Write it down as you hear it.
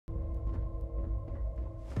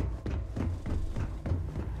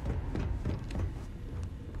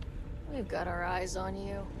We've got our eyes on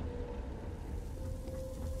you.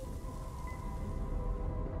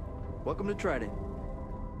 Welcome to Trident.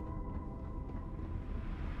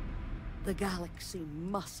 The galaxy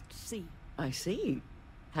must see. I see.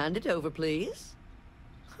 Hand it over, please.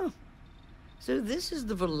 Huh. So this is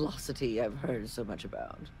the velocity I've heard so much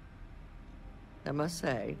about. I must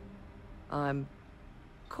say, I'm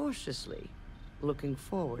cautiously looking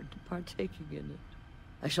forward to partaking in it.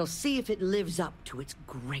 I shall see if it lives up to its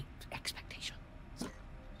great expectations.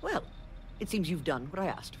 Well, it seems you've done what I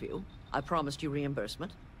asked of you. I promised you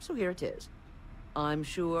reimbursement, so here it is. I'm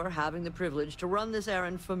sure having the privilege to run this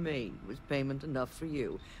errand for me was payment enough for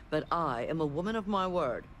you, but I am a woman of my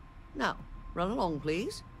word. Now, run along,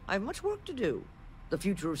 please. I have much work to do. The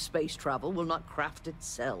future of space travel will not craft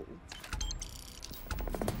itself.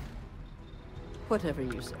 Whatever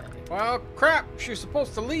you say. Well, crap! She's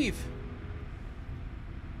supposed to leave.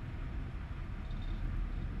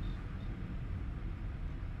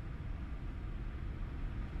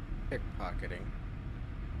 Pickpocketing.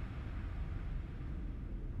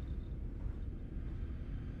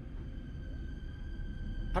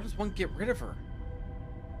 How does one get rid of her?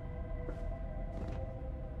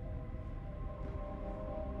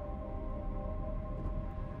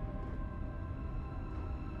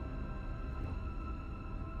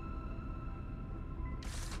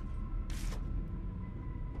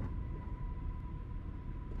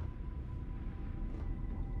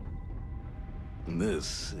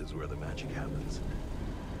 This is where the magic happens.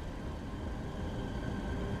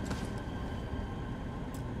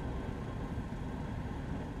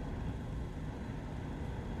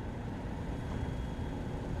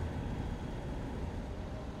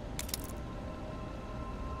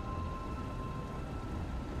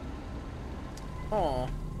 Aw.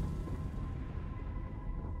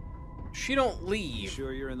 She don't leave.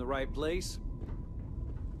 Sure you're in the right place?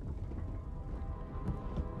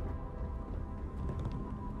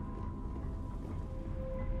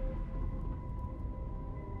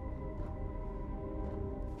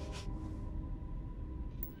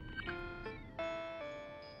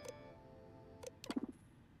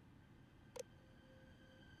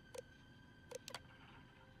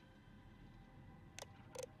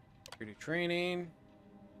 Security training.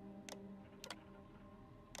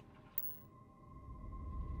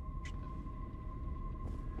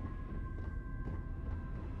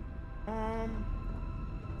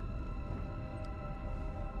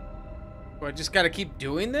 Do I just gotta keep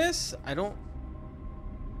doing this? I don't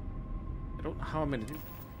know how I'm gonna do.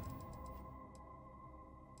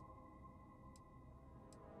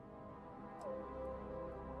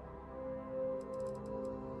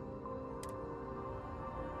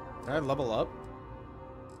 Did I level up?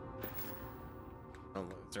 Oh,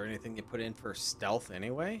 is there anything you put in for stealth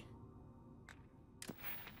anyway?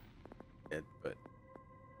 But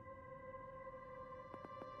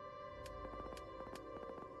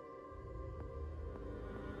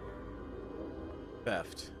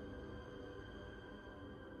theft.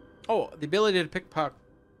 Oh, the ability to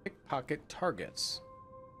pickpocket targets.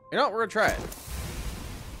 You know what? We're gonna try it.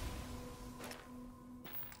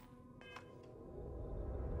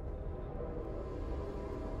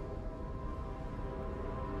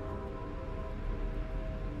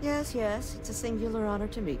 Yes, yes, it's a singular honor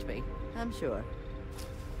to meet me, I'm sure.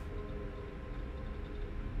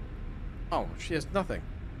 Oh, she has nothing.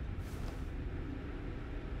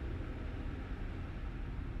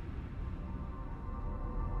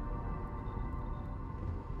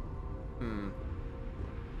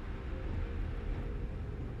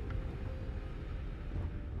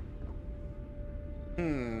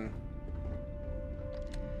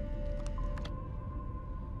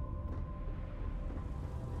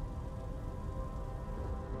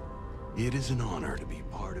 It is an honor to be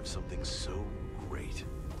part of something so great.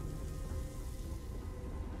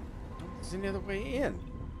 There's any other way in.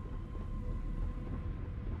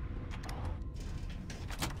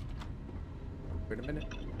 Wait a minute.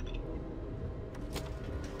 We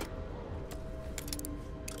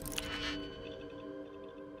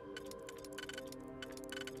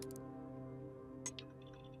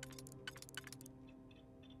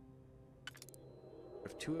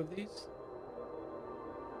have two of these.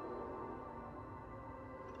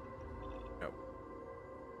 Nope.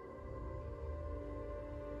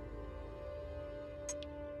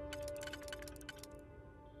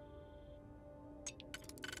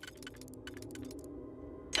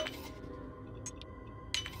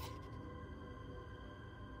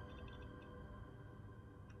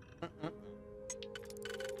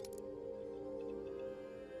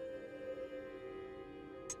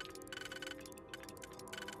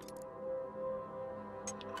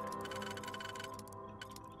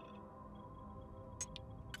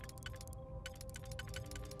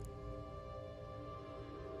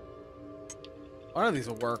 One of these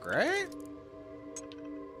will work, right?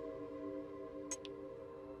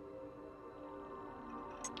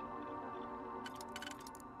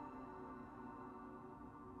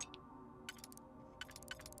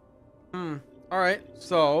 Alright,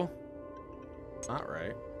 so... Not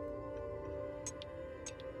right.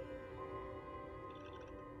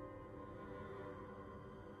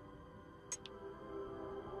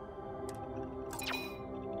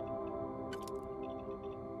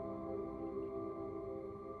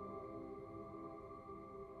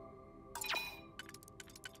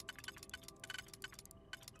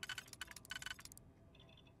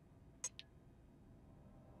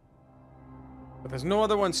 But there's no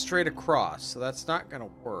other one straight across, so that's not gonna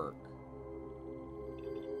work.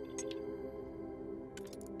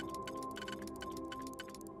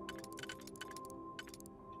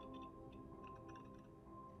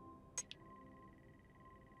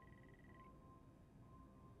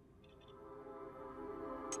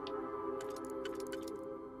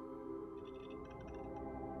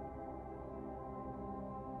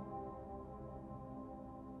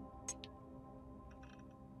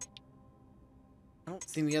 I don't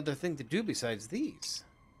see any other thing to do besides these.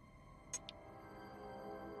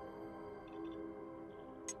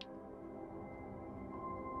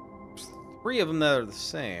 There's 3 of them that are the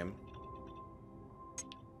same.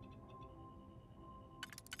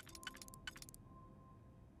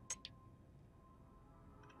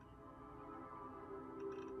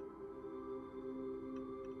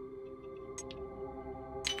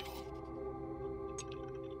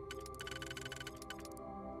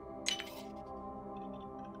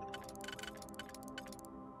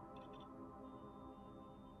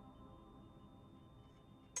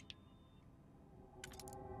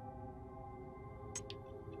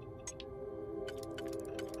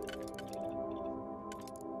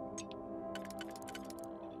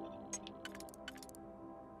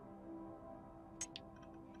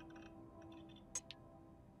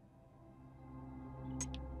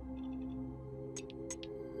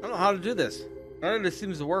 I don't know how to do this. None of this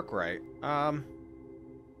seems to work right.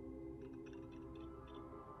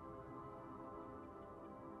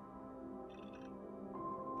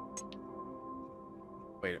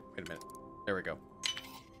 Wait a minute. There we go.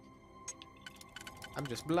 I'm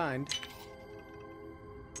just blind.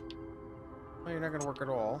 Oh, you're not gonna work at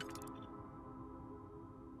all.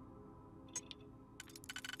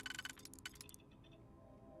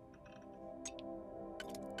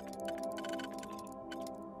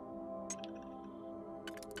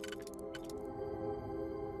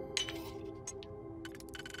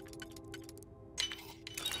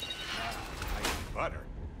 Butter.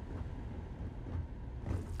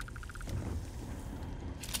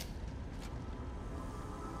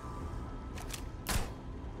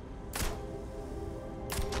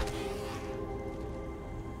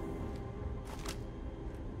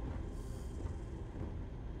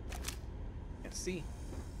 Can't see.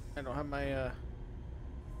 I don't have my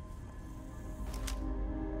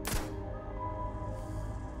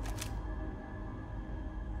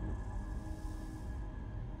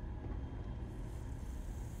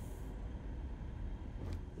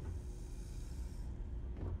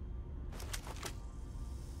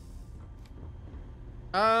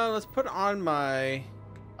let's put on my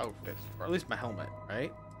outfit, or at least my helmet,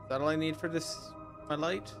 right? Is that all I need for this, my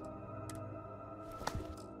light?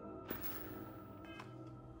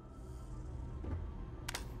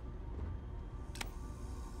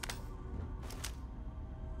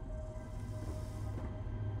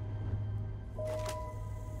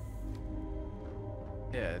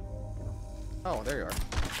 Yeah. Oh, there you are.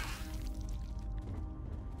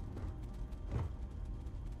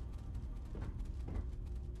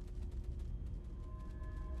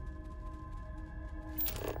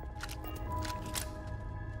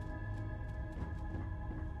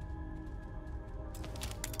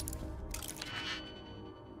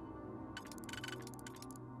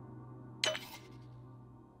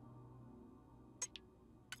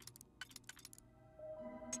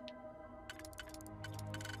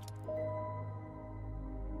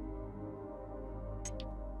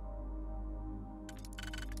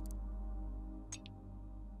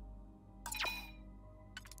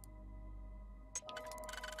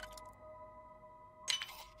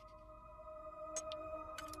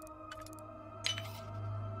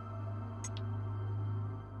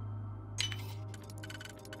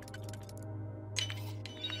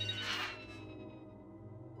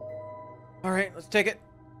 All right, let's take it.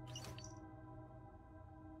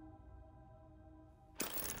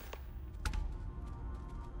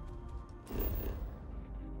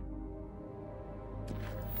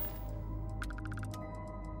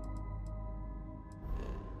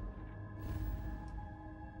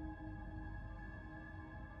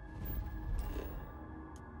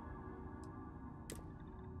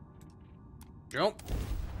 Jump.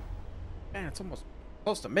 Man, it's almost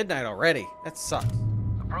close to midnight already. That sucks.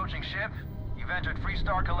 Approaching ship. You've entered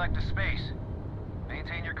Freestar Collective space.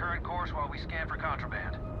 Maintain your current course while we scan for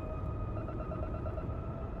contraband.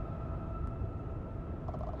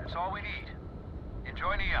 That's all we need.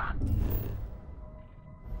 Enjoy Neon.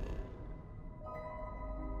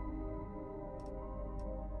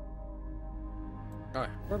 Alright,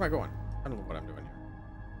 where am I going? I don't know what I'm doing here.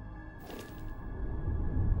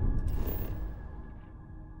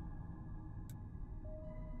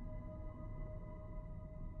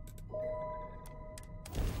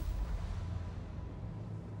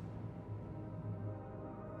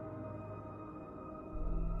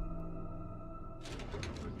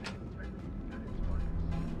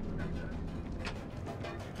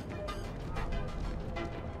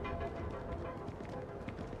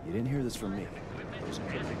 You didn't hear this from me.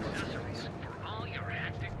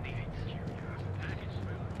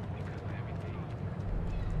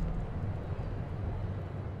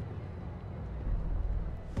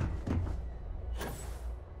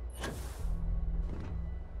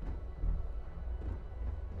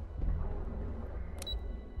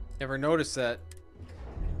 Never noticed that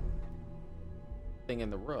thing in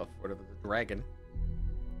the roof, whatever, the dragon.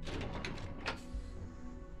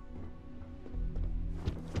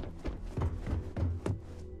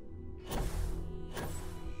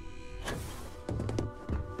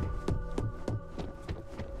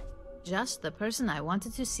 Just the person I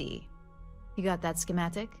wanted to see. You got that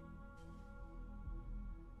schematic?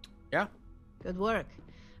 Yeah. Good work.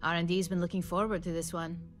 R&D's been looking forward to this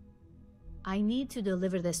one. I need to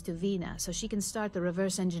deliver this to Vina so she can start the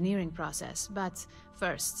reverse engineering process, but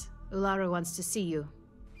first, Ulara wants to see you.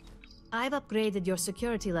 I've upgraded your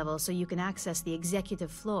security level so you can access the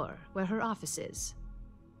executive floor, where her office is.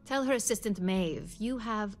 Tell her assistant Maeve you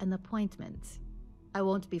have an appointment. I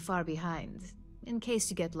won't be far behind, in case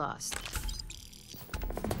you get lost.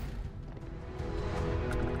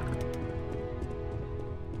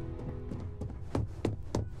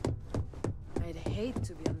 I'd hate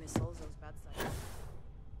to be on Miss Olzo's bad side.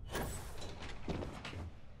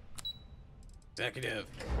 Executive.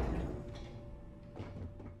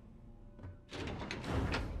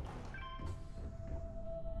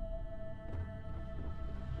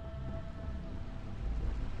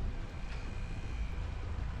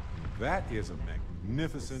 That is a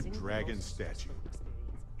magnificent dragon statue.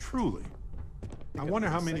 Truly. I wonder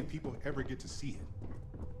how many people ever get to see it.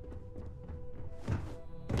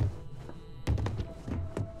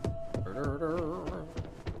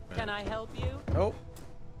 Can I help you? Nope.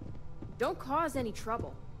 Don't cause any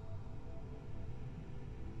trouble.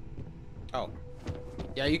 Oh.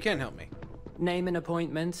 Yeah, you can help me. Name an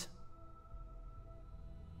appointment.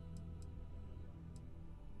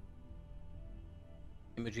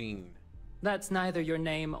 Imogene. That's neither your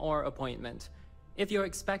name or appointment. If you're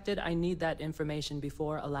expected, I need that information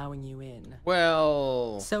before allowing you in.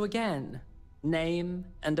 Well... So again, name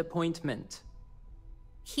and appointment.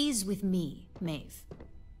 He's with me, Maeve.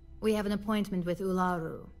 We have an appointment with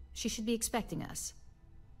Ularu. She should be expecting us.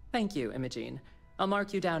 Thank you, Imogene. I'll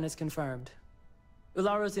mark you down as confirmed.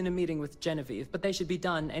 Ularu's in a meeting with Genevieve, but they should be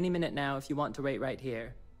done any minute now if you want to wait right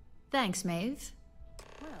here. Thanks, Maeve.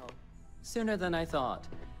 Well, sooner than I thought.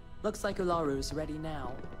 Looks like Ularu's ready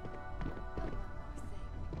now.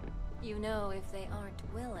 You know, if they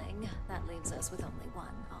aren't willing, that leaves us with only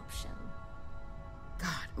one option.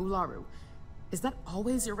 God, Ularu, is that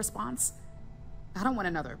always your response? I don't want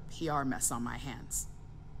another PR mess on my hands.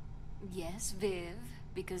 Yes, Viv,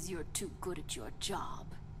 because you're too good at your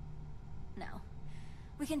job. Now,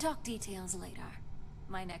 we can talk details later.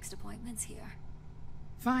 My next appointment's here.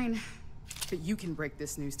 Fine, but you can break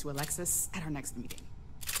this news to Alexis at our next meeting.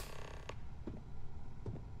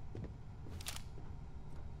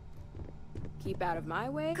 Keep out of my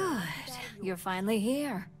way? Good. You're finally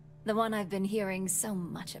here. The one I've been hearing so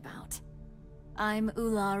much about. I'm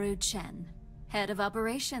Ularu Chen, head of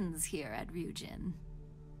operations here at Ryujin.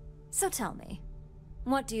 So tell me,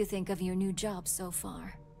 what do you think of your new job so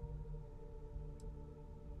far?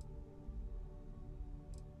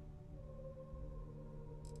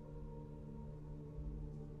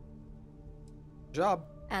 Job.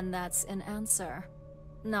 And that's an answer.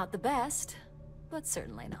 Not the best, but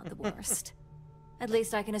certainly not the worst. At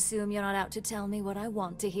least I can assume you're not out to tell me what I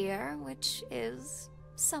want to hear, which is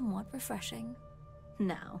somewhat refreshing.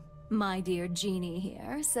 Now, my dear Jeannie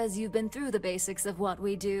here says you've been through the basics of what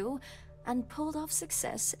we do, and pulled off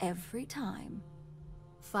success every time.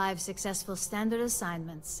 5 successful standard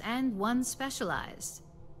assignments, and 1 specialized.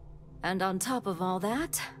 And on top of all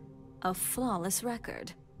that, a flawless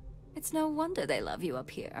record. It's no wonder they love you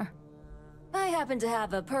up here. I happen to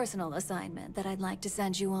have a personal assignment that I'd like to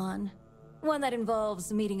send you on. One that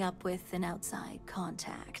involves meeting up with an outside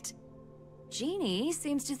contact. Jeannie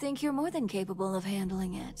seems to think you're more than capable of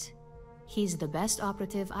handling it. He's the best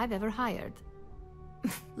operative I've ever hired.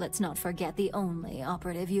 Let's not forget the only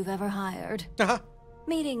operative you've ever hired.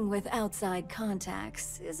 Meeting with outside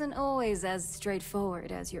contacts isn't always as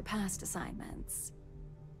straightforward as your past assignments.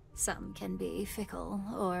 Some can be fickle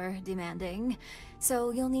or demanding, so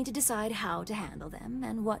you'll need to decide how to handle them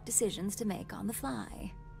and what decisions to make on the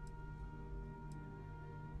fly.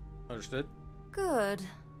 Understood. Good,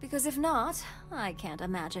 because if not, I can't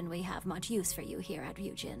imagine we have much use for you here at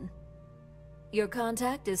Ryujin. Your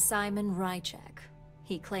contact is Simon Rychek.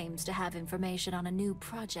 He claims to have information on a new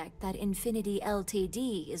project that Infinity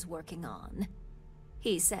Ltd is working on.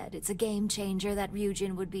 He said it's a game changer that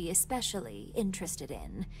Ryujin would be especially interested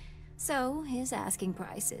in. So his asking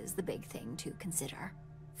price is the big thing to consider.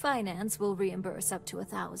 Finance will reimburse up to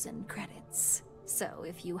 1,000 credits. So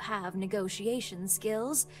if you have negotiation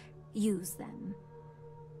skills, use them.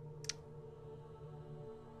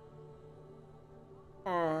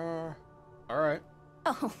 Alright.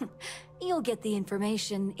 Oh, you'll get the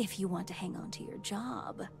information if you want to hang on to your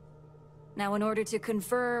job. Now, in order to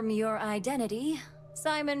confirm your identity,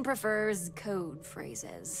 Simon prefers code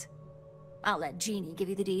phrases. I'll let Jeannie give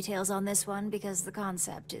you the details on this one because the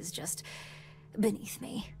concept is just beneath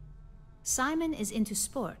me. Simon is into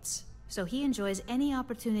sports, so he enjoys any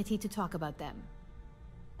opportunity to talk about them.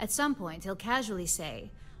 At some point, he'll casually say,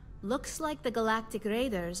 "Looks like the Galactic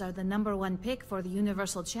Raiders are the #1 pick for the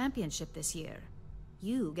Universal Championship this year."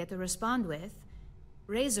 You get to respond with,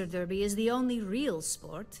 "Razor Derby is the only real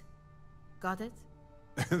sport." Got it?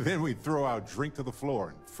 Then we throw our drink to the floor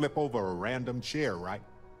and flip over a random chair, right?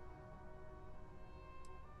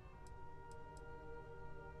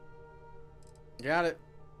 Got it.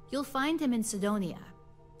 You'll find him in Sidonia,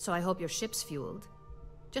 so I hope your ship's fueled.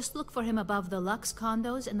 Just look for him above the Lux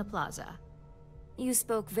condos in the plaza. You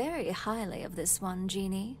spoke very highly of this one,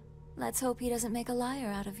 Jeannie. Let's hope he doesn't make a liar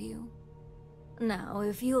out of you. Now,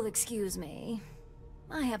 if you'll excuse me,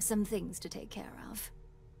 I have some things to take care of.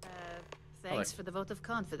 Thanks for the vote of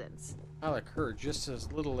confidence. I like her just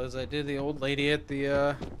as little as I did the old lady at the,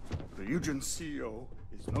 The Ryujin CEO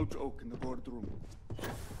is no joke in the boardroom.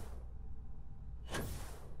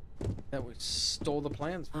 that we stole the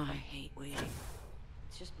plans from. I hate waiting.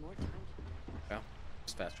 It's just more time. Yeah,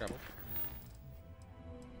 it's fast travel.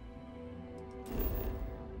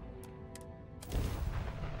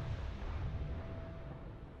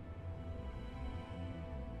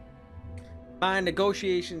 My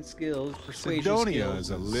negotiation skills, persuasion Sidonia skills. is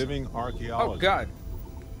a living archaeology. Oh God.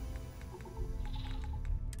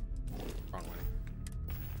 Wrong way.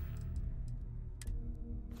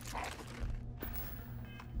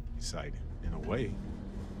 Site, in a way.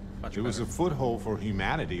 Much It was better. a foothold for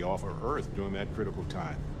humanity off of Earth during that critical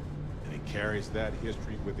time. And it carries that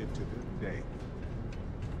history with it to this day.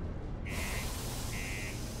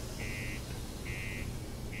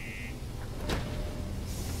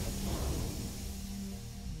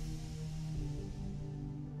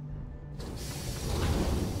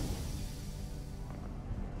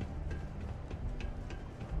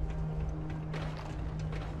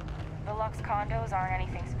 The Lux condos aren't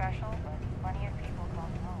anything special, but plenty of people call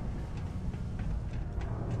them home.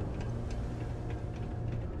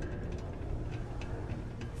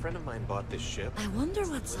 A friend of mine bought this ship. I wonder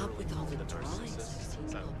what's up with all the drawings.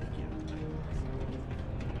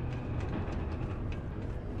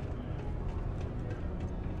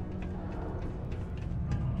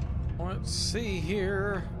 Let's see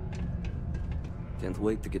here. Can't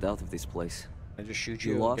wait to get out of this place. I just shoot You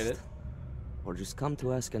you and lost? get it. Or just come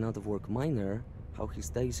to ask an out-of-work miner how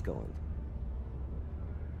his day's going.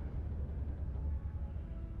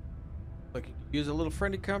 Like you could use a little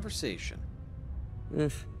friendly conversation.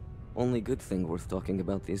 Only good thing worth talking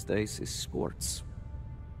about these days is sports.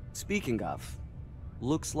 Speaking of,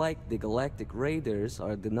 looks like the Galactic Raiders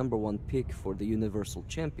are the #1 pick for the Universal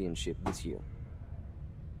Championship this year.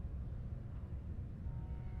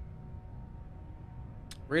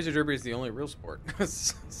 Razor Derby is the only real sport.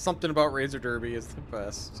 Something about Razor Derby is the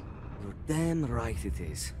best. You're damn right it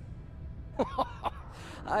is.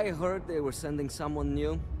 I heard they were sending someone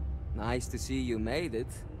new. Nice to see you made it.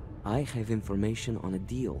 I have information on a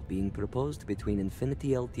deal being proposed between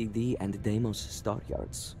Infinity Ltd and Deimos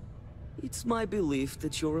Staryards. It's my belief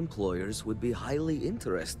that your employers would be highly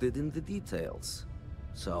interested in the details.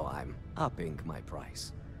 So I'm upping my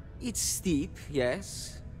price. It's steep,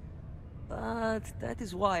 yes. But that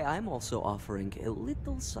is why I'm also offering a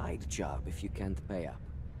little side job if you can't pay up.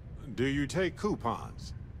 Do you take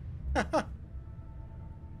coupons?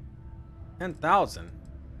 10,000.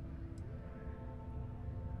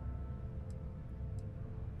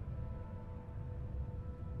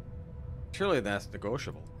 Surely that's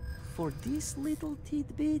negotiable. For this little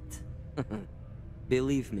tidbit?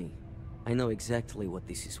 Believe me, I know exactly what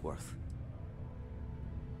this is worth.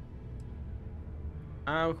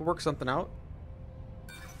 We could work something out.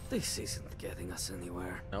 This isn't getting us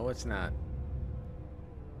anywhere. No, it's not.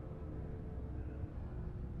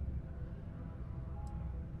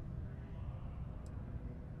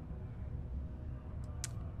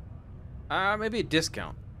 Maybe a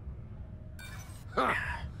discount. Huh.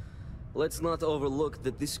 Let's not overlook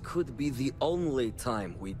that this could be the only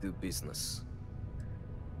time we do business.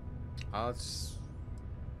 It's...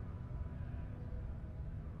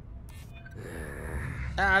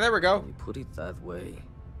 there we go. You put it that way.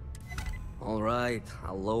 All right,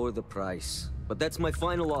 I'll lower the price, but that's my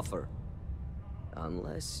final offer.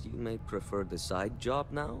 Unless you may prefer the side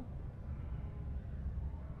job now?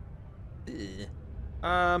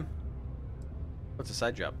 What's a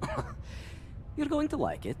side job? You're going to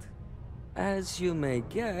like it. As you may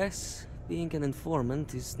guess, being an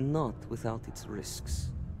informant is not without its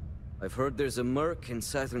risks. I've heard there's a merc in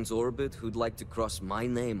Saturn's orbit who'd like to cross my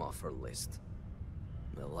name off her list.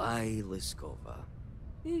 Mykillangelo.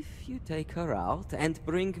 If you take her out and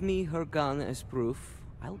bring me her gun as proof,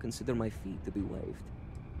 I'll consider my fee to be waived.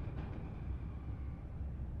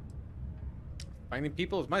 Finding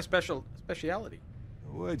people is my speciality.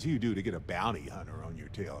 What'd you do to get a bounty hunter on your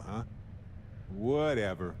tail, huh?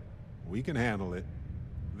 Whatever. We can handle it.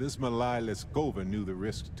 This Mykillangelo knew the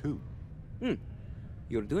risks too.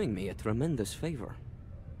 You're doing me a tremendous favor.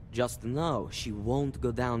 Just know she won't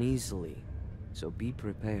go down easily, so be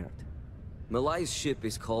prepared. Malai's ship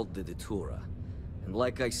is called the Datura, and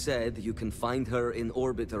like I said, you can find her in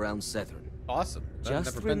orbit around Saturn. Awesome.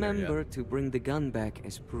 Just remember to bring the gun back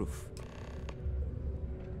as proof.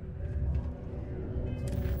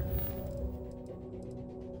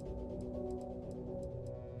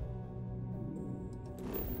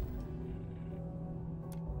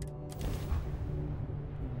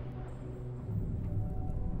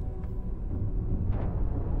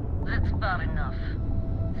 That's about enough.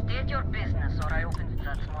 State your business or I open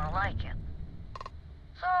that's more like it.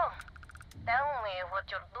 So, tell me what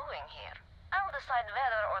you're doing here. I'll decide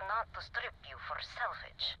whether or not to strip you for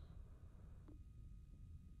salvage.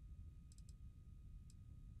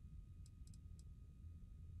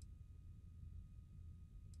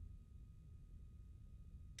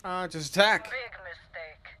 Just attack. Big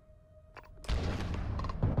mistake.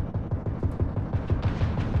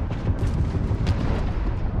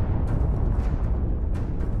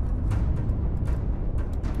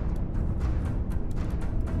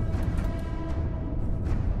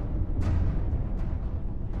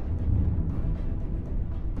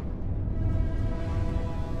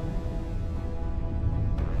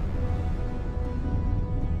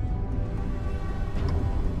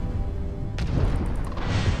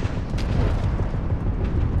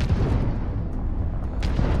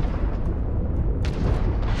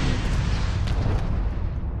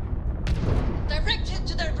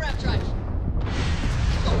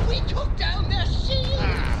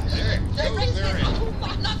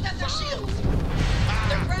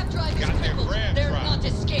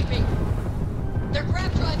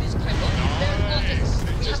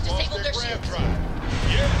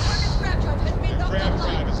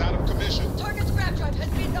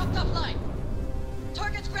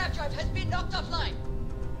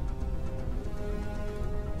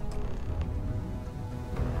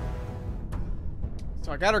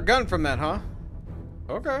 So I got her gun from that, huh?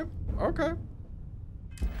 Okay, okay.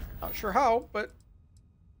 Not sure how, but...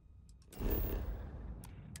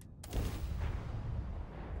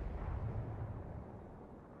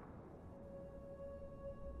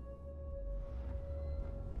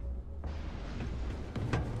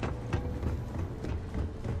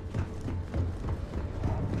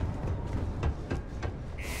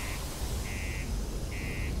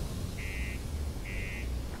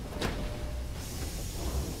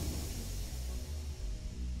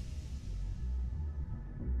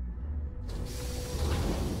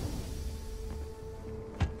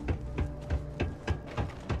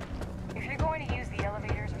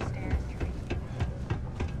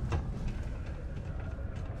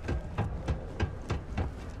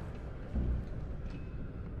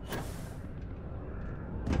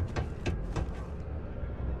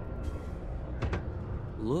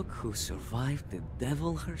 Look who survived the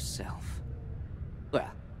devil herself.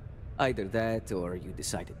 Well, either that or you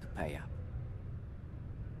decided to pay up.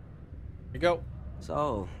 Here you go.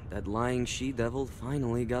 So, that lying she-devil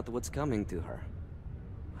finally got what's coming to her.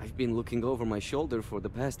 I've been looking over my shoulder for the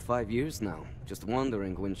past 5 years now, just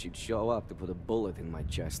wondering when she'd show up to put a bullet in my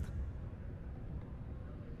chest.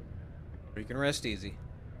 You can rest easy.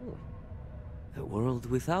 Oh. A world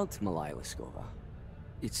without Mykillangelo.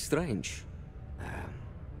 It's strange.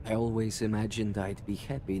 I always imagined I'd be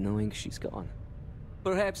happy knowing she's gone.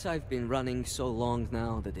 Perhaps I've been running so long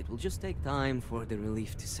now that it will just take time for the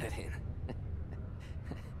relief to set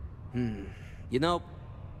in. You know,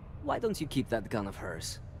 why don't you keep that gun of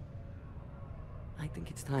hers? I think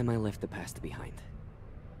it's time I left the past behind.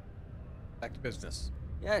 Back to business.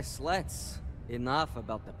 Yes, let's. Enough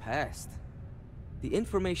about the past. The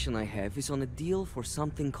information I have is on a deal for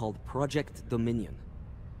something called Project Dominion.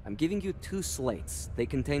 I'm giving you 2 slates. They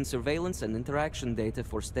contain surveillance and interaction data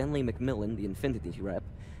for Stanley McMillan, the Infinity rep,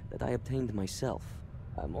 that I obtained myself.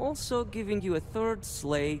 I'm also giving you a 3rd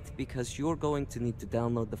slate because you're going to need to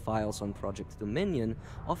download the files on Project Dominion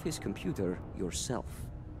off his computer yourself.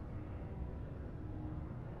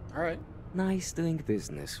 Alright. Nice doing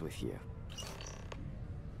business with you.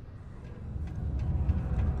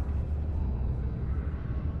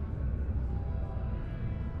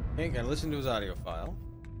 Okay, gotta listen to his audio file.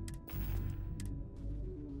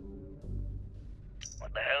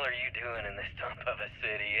 What the hell are you doing in this dump of a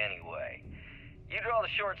city anyway? You draw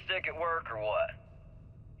the short stick at work or what?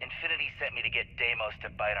 Infinity sent me to get Deimos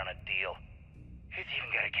to bite on a deal. He's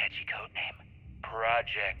even got a catchy code name.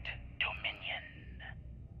 Project Dominion.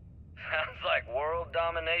 Sounds like world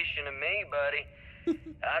domination to me, buddy.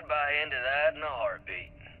 I'd buy into that in a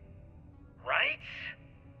heartbeat. Right?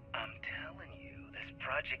 I'm telling you, this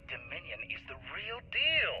Project Dominion is the real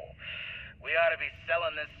deal. We ought to be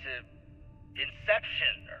selling this to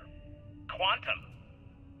Inception or Quantum.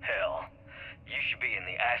 Hell, you should be in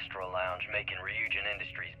the Astro Lounge making Ryujin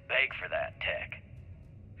Industries beg for that tech.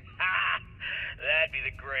 Ha! That'd be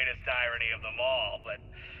the greatest irony of them all, but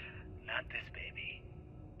not this baby.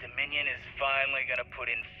 Dominion is finally gonna put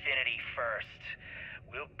Infinity first.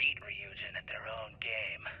 We'll beat Ryujin at their own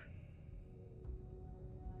game.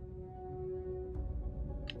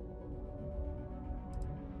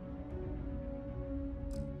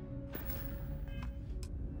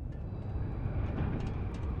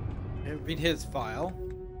 And read his file.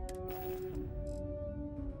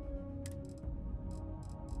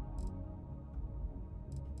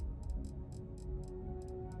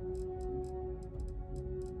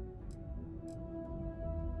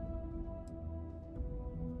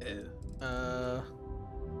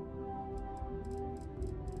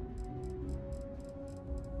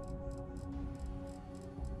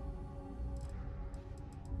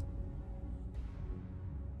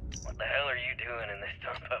 What the hell are you doing in this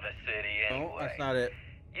dump of a city anyway? No, that's not it.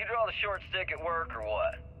 You draw the short stick at work or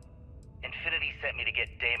what? Infinity sent me to get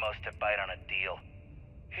Deimos to bite on a deal.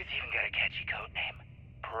 He's even got a catchy code name.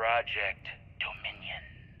 Project Dominion.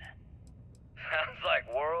 Sounds like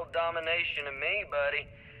world domination to me, buddy.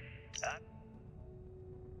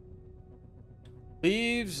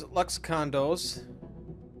 Leaves Lux Condos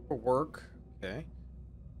for work. Okay.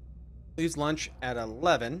 Leaves lunch at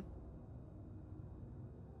 11.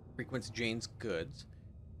 Frequents Jane's Goods.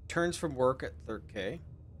 Returns from work at 3rd.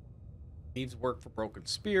 Leaves work for Broken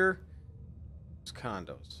Spear. Leaves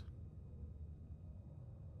condos.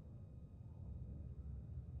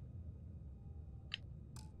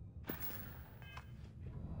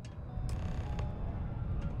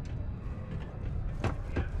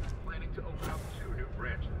 Planning to open up 2 new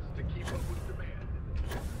branches to keep up with demand.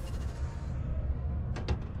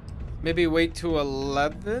 Maybe wait to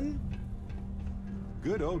 11?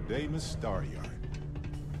 Good old Damus Staryard.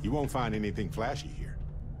 You won't find anything flashy here,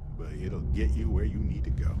 but it'll get you where you need to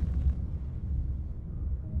go.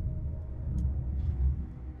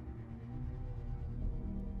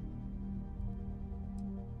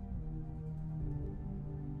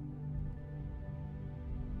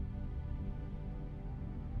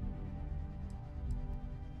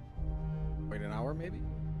 Wait an hour, maybe?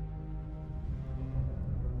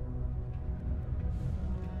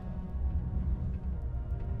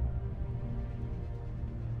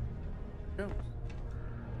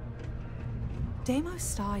 Deimos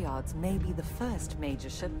Staryards may be the first major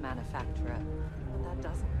ship manufacturer, but that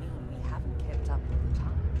doesn't mean we haven't kept up with the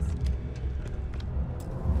times.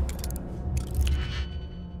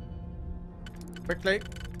 Quickly.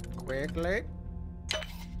 Quickly.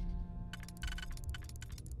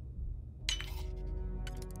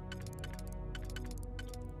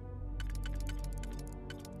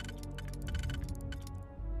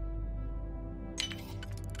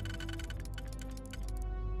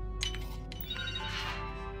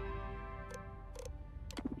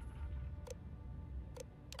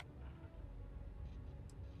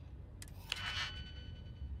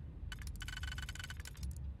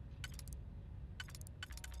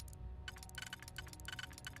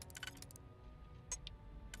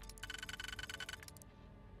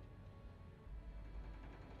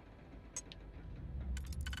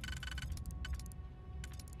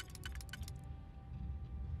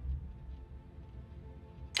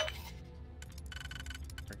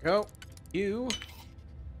 Go. You.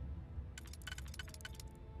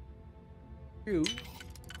 You.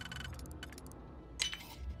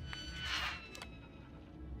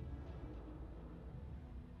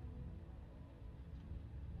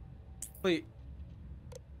 Wait.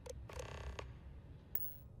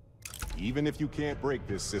 Even if you can't break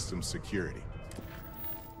this system's security.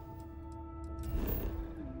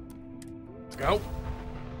 Let's go.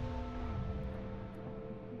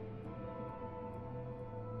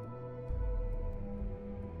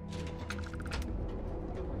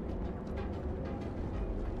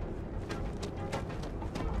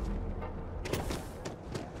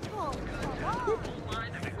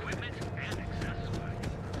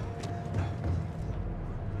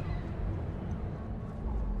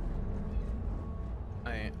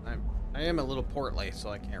 I am a little portly, so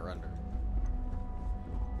I can't run her.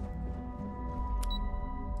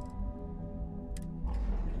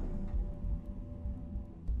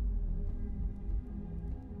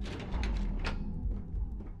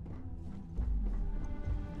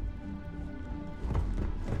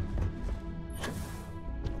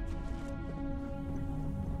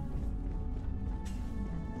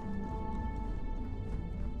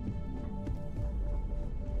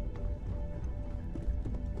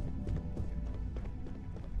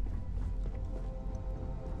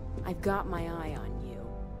 I've got my eye on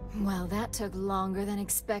you. Well, that took longer than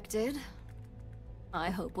expected. I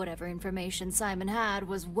hope whatever information Simon had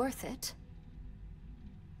was worth it.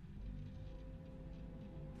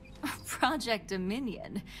 Project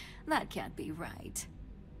Dominion? That can't be right.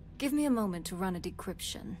 Give me a moment to run a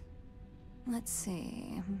decryption. Let's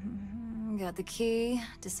see. Got the key,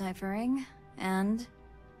 deciphering, and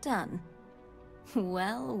done.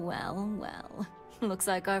 Well, well, well. Looks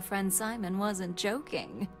like our friend Simon wasn't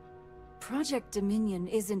joking. Project Dominion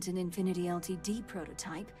isn't an Infinity Ltd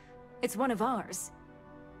prototype. It's one of ours.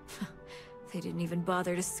 They didn't even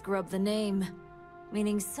bother to scrub the name.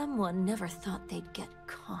 Meaning someone never thought they'd get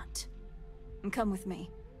caught. Come with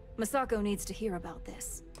me. Masako needs to hear about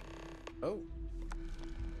this. Oh.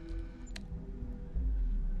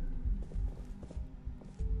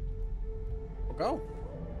 We'll go.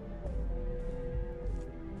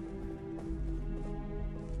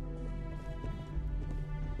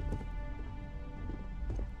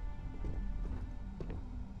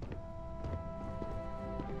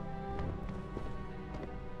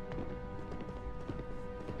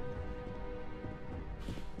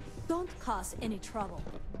 Don't cause any trouble.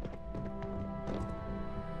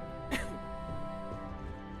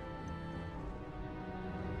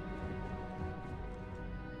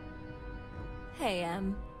 Hey,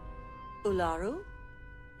 Ularu?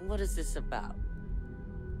 What is this about?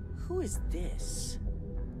 Who is this?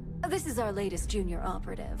 This is our latest junior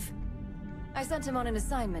operative. I sent him on an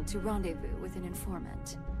assignment to rendezvous with an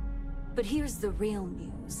informant. But here's the real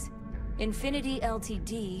news. Infinity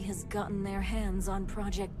Ltd has gotten their hands on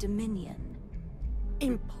Project Dominion.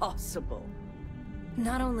 Impossible.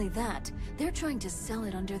 Not only that, they're trying to sell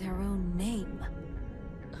it under their own name.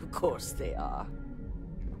 Of course they are.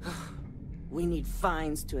 We need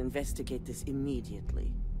fines to investigate this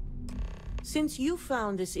immediately. Since you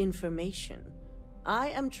found this information, I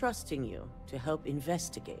am trusting you to help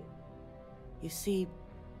investigate. You see,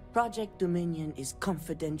 Project Dominion is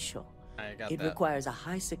confidential. It requires a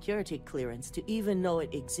high security clearance to even know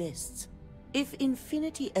it exists. If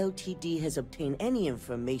Infinity Ltd has obtained any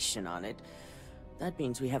information on it, that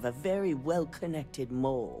means we have a very well-connected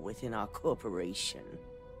mole within our corporation.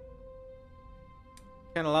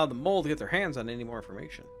 Can't allow the mole to get their hands on any more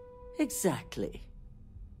information. Exactly.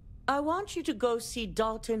 I want you to go see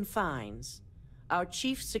Dalton Fines, our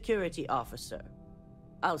chief security officer.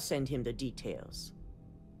 I'll send him the details.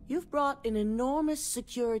 You've brought an enormous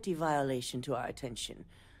security violation to our attention,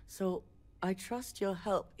 so I trust your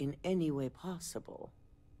help in any way possible.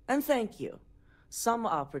 And thank you. Some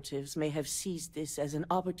operatives may have seized this as an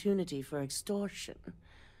opportunity for extortion.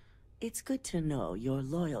 It's good to know your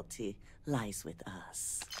loyalty lies with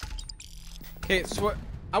us. Okay, so what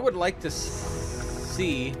I would like to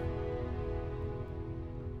see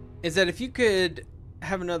is that if you could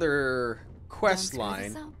have another quest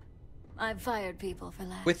line I've fired people for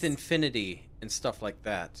less. with Infinity and stuff like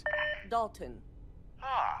that. Dalton.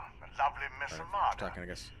 Ah, the lovely Miss Amada. Talking, I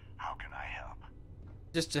guess. How can I help?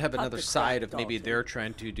 Just to have another side of maybe they're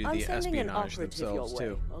trying to do the espionage themselves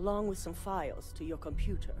too. Along with some files to your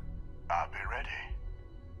computer. I'll be ready.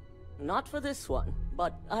 Not for this one,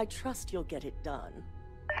 but I trust you'll get it done.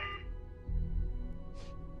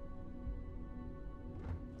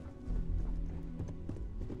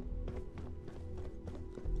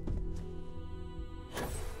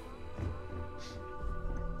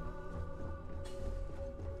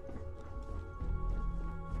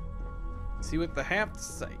 See what they have to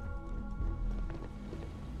say.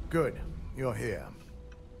 Good. You're here.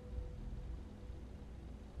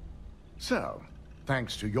 So,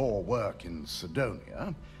 thanks to your work in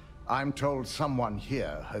Cydonia, I'm told someone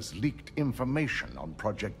here has leaked information on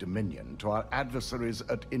Project Dominion to our adversaries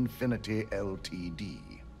at Infinity Ltd.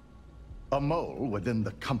 A mole within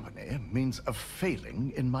the company means a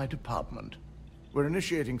failing in my department. We're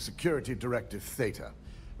initiating Security Directive Theta,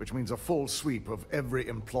 which means a full sweep of every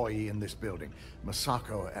employee in this building,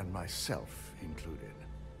 Masako and myself included.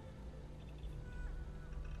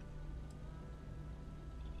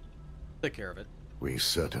 Take care of it. We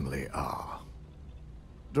certainly are.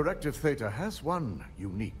 Directive Theta has one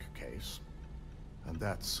unique case, and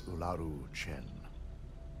that's Ularu Chen.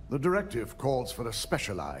 The directive calls for a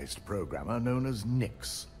specialized programmer known as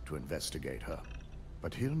Nyx to investigate her,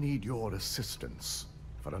 but he'll need your assistance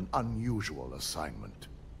for an unusual assignment.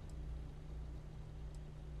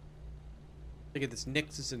 I think this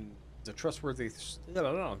Nyx is a trustworthy,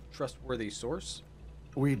 trustworthy source.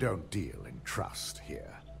 We don't deal in trust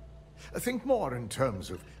here. Think more in terms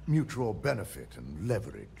of mutual benefit and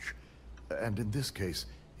leverage. And in this case,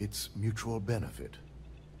 it's mutual benefit.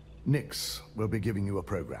 Nyx will be giving you a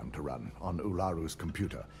program to run on Ularu's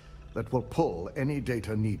computer that will pull any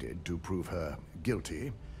data needed to prove her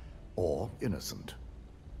guilty or innocent.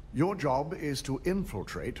 Your job is to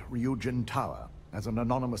infiltrate Ryujin Tower as an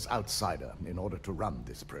anonymous outsider in order to run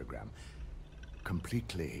this program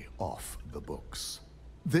completely off the books.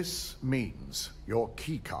 This means your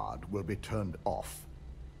keycard will be turned off,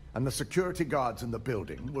 and the security guards in the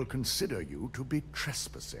building will consider you to be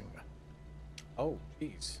trespassing. Oh,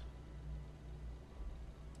 jeez.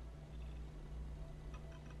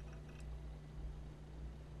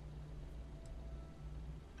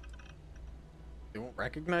 They won't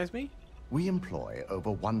recognize me? We employ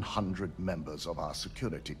over 100 members of our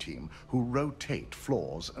security team who rotate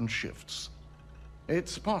floors and shifts.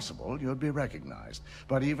 It's possible you'd be recognized,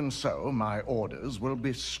 but even so, my orders will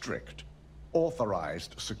be strict.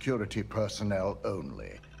 Authorized security personnel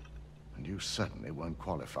only. And you certainly won't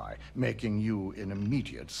qualify, making you an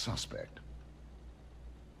immediate suspect.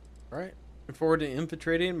 All right. Looking forward to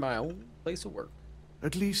infiltrating my own place of work.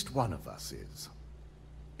 At least one of us is.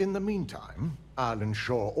 In the meantime, I'll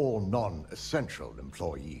ensure all non-essential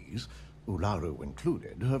employees, Ularu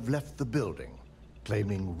included, have left the building,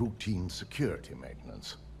 claiming routine security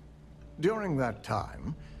maintenance. During that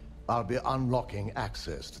time, I'll be unlocking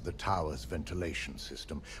access to the tower's ventilation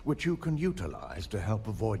system, which you can utilize to help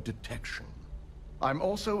avoid detection. I'm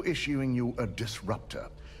also issuing you a disruptor,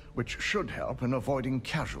 which should help in avoiding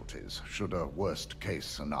casualties should a worst-case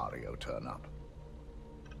scenario turn up.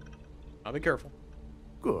 I'll be careful.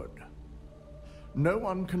 Good. No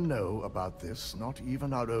one can know about this, not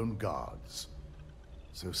even our own guards.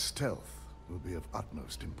 So stealth will be of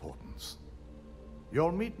utmost importance.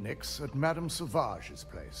 You'll meet Nyx at Madame Sauvage's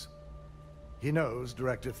place. He knows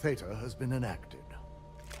Directive Theta has been enacted.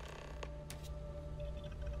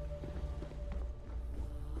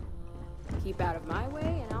 Keep out of my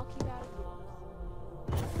way, and I'll keep out of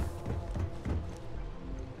yours.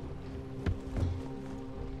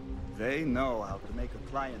 They know how to make a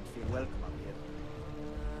client feel welcome up here.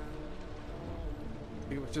 I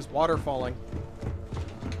think it was just water falling.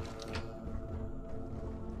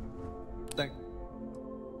 Thanks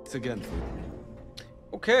again.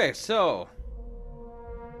 Okay, so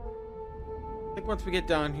I think once we get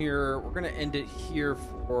down here, we're gonna end it here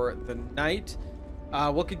for the night.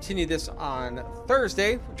 We'll continue this on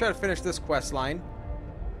Thursday. We'll try to finish this quest line,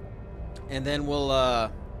 and then we'll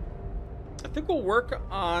I think we'll work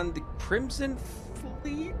on the Crimson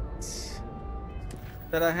Fleet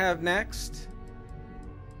that I have next.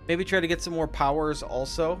 Maybe try to get some more powers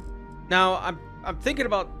also. Now I'm thinking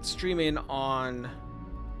about streaming on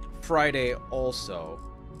Friday also,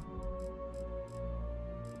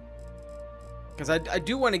 because I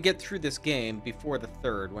do want to get through this game before the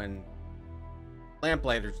 3rd when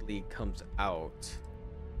Lamplighters League comes out.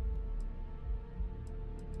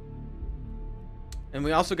 And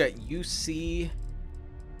we also got UC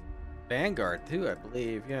Vanguard too, I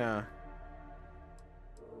believe. Yeah.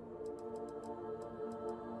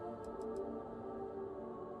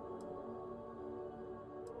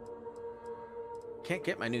 Can't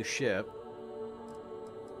get my new ship.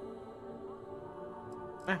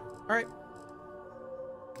 Alright.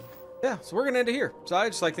 Yeah, so we're gonna end it here. So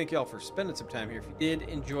I'd just like to thank you all for spending some time here. If you did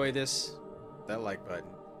enjoy this, hit that like button.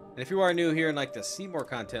 And if you are new here and like to see more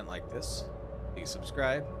content like this, please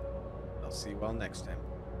subscribe. I'll see you all next time.